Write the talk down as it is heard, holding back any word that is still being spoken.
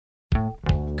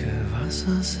vas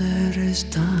a hacer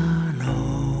esta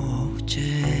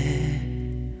noche?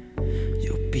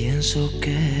 Yo pienso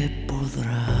que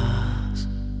podrás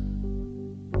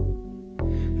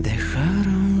dejar a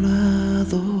un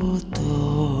lado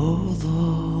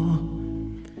todo.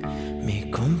 Mi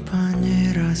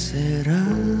compañera serás.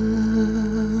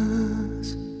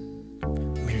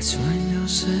 Mil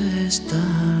sueños esta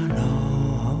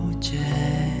noche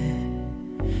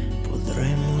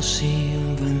podremos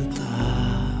inventar.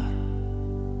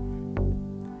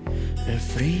 El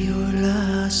frío y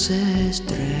las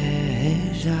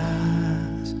estrellas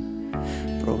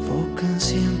provocan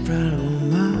siempre algo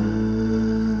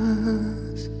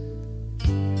más.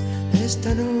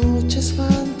 Esta noche es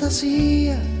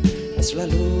fantasía, es la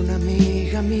luna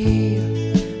amiga mía,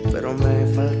 pero me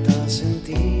falta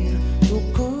sentir tu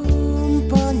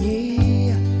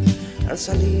compañía. Al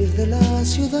salir de la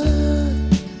ciudad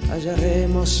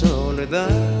hallaremos soledad.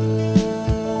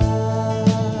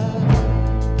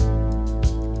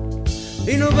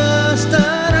 Y no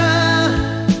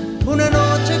bastará una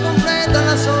noche completa,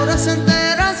 las horas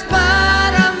enteras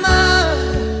para amar.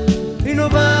 Y no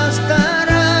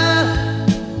bastará,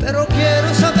 pero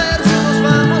quiero saber si nos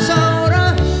vamos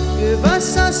ahora. ¿Qué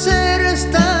vas a hacer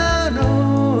esta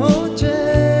noche?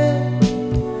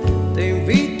 Te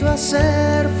invito a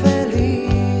ser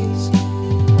feliz.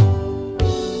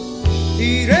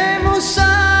 Iremos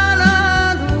a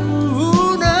la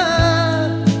luna,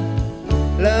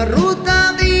 la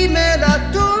ruta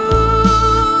dímela tú.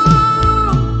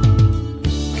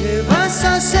 ¿Qué vas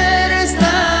a hacer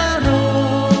esta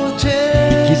noche?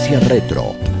 TIQUICIA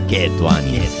RETRO, quieto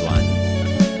años.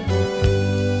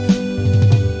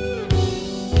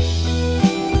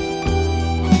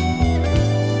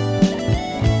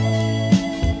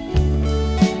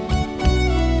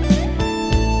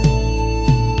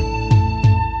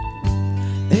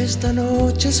 Esta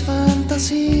noche es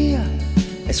fantasía,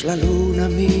 es la luna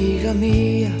amiga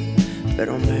mía,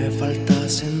 pero me falta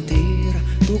sentir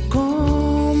tu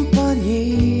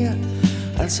compañía.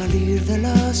 Al salir de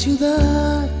la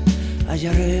ciudad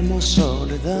hallaremos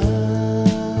soledad.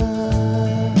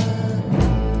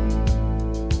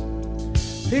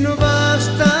 Y no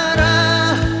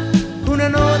bastará una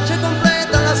noche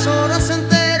completa, las horas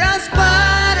enteras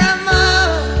para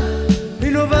amar. Y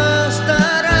no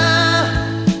bastará,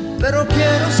 pero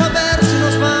quiero saber si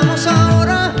nos vamos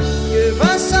ahora. ¿Qué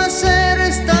vas a hacer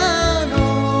esta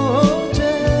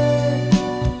noche?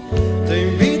 Te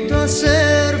invito a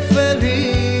ser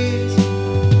feliz.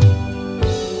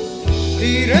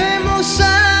 Iremos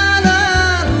a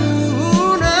la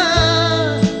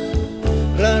luna,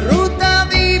 la ruta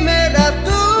dímela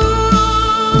tú.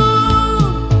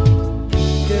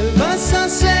 ¿Qué vas a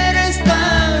hacer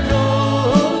esta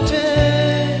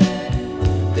noche?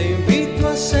 Te invito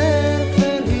a ser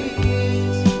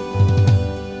feliz.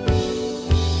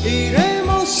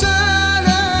 Iremos a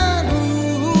la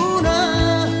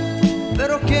luna,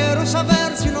 pero quiero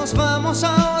saber si nos vamos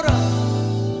ahora.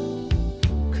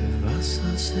 ¿Qué vas a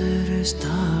hacer esta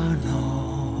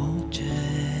noche?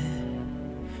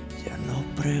 Ya no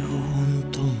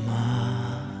pregunto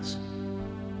más.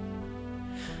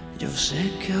 Yo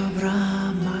sé que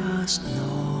habrá más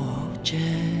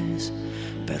noches,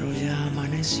 pero ya ha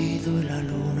amanecido y la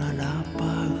luna la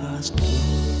apagas tú.